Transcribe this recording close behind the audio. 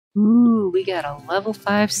Ooh, we got a level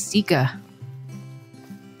 5 Sika.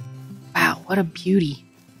 Wow, what a beauty.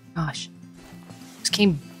 Gosh. Just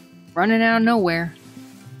came running out of nowhere.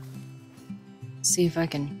 Let's see if I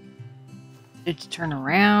can get it to turn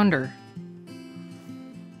around or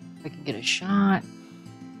if I can get a shot.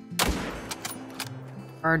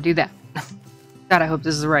 Or do that. God, I hope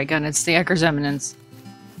this is the right gun. It's the Ecker's Eminence.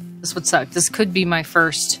 This would suck. This could be my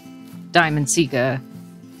first Diamond Sika.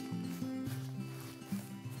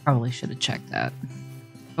 Probably should have checked that.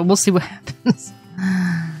 But we'll see what happens.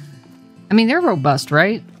 I mean, they're robust,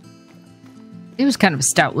 right? He was kind of a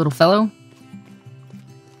stout little fellow.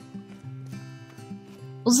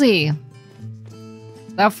 We'll see.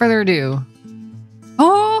 Without further ado.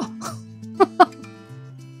 Oh!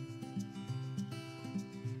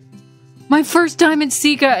 My first Diamond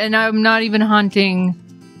Sika, and I'm not even hunting.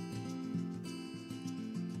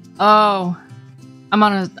 Oh. I'm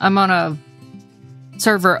on a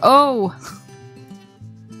server. Oh!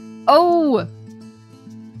 Oh!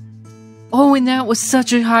 Oh, and that was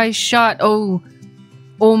such a high shot. Oh.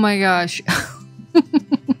 Oh my gosh.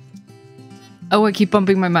 Oh, I keep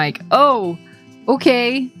bumping my mic. Oh.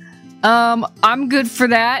 Okay. I'm good for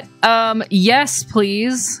that. Yes,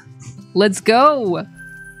 please. Let's go.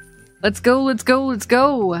 Let's go, let's go, let's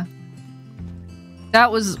go.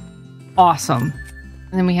 That was awesome.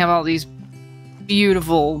 And then we have all these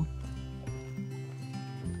beautiful...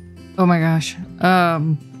 Oh my gosh.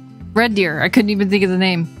 Red deer. I couldn't even think of the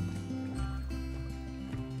name.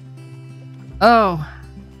 Oh.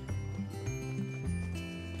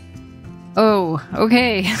 Oh,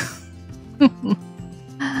 okay.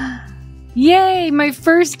 Yay, my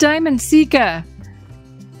first Diamond Sika.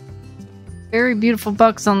 Very beautiful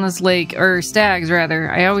bucks on this lake, or stags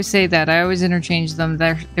rather. I always say that. I always interchange them.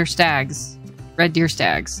 They're stags. Red deer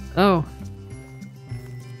stags. Oh.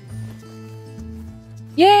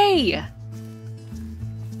 Yay!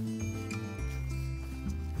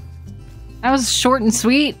 That was short and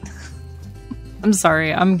sweet. I'm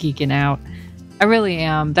sorry, I'm geeking out. I really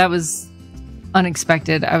am. That was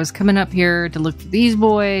unexpected. I was coming up here to look for these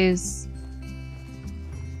boys,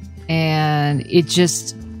 and it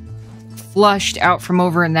just flushed out from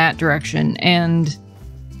over in that direction, and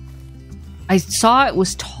I saw it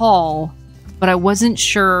was tall, but I wasn't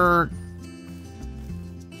sure.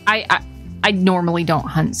 I normally don't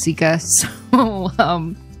hunt Sika, so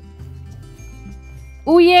oh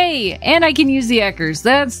yay! And I can use the Eckers.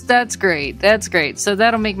 That's great. That's great. So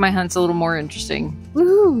that'll make my hunts a little more interesting.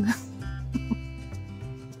 Woohoo!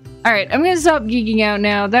 All right, I'm gonna stop geeking out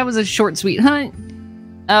now. That was a short, sweet hunt.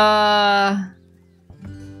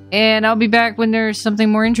 And I'll be back when there's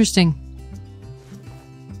something more interesting.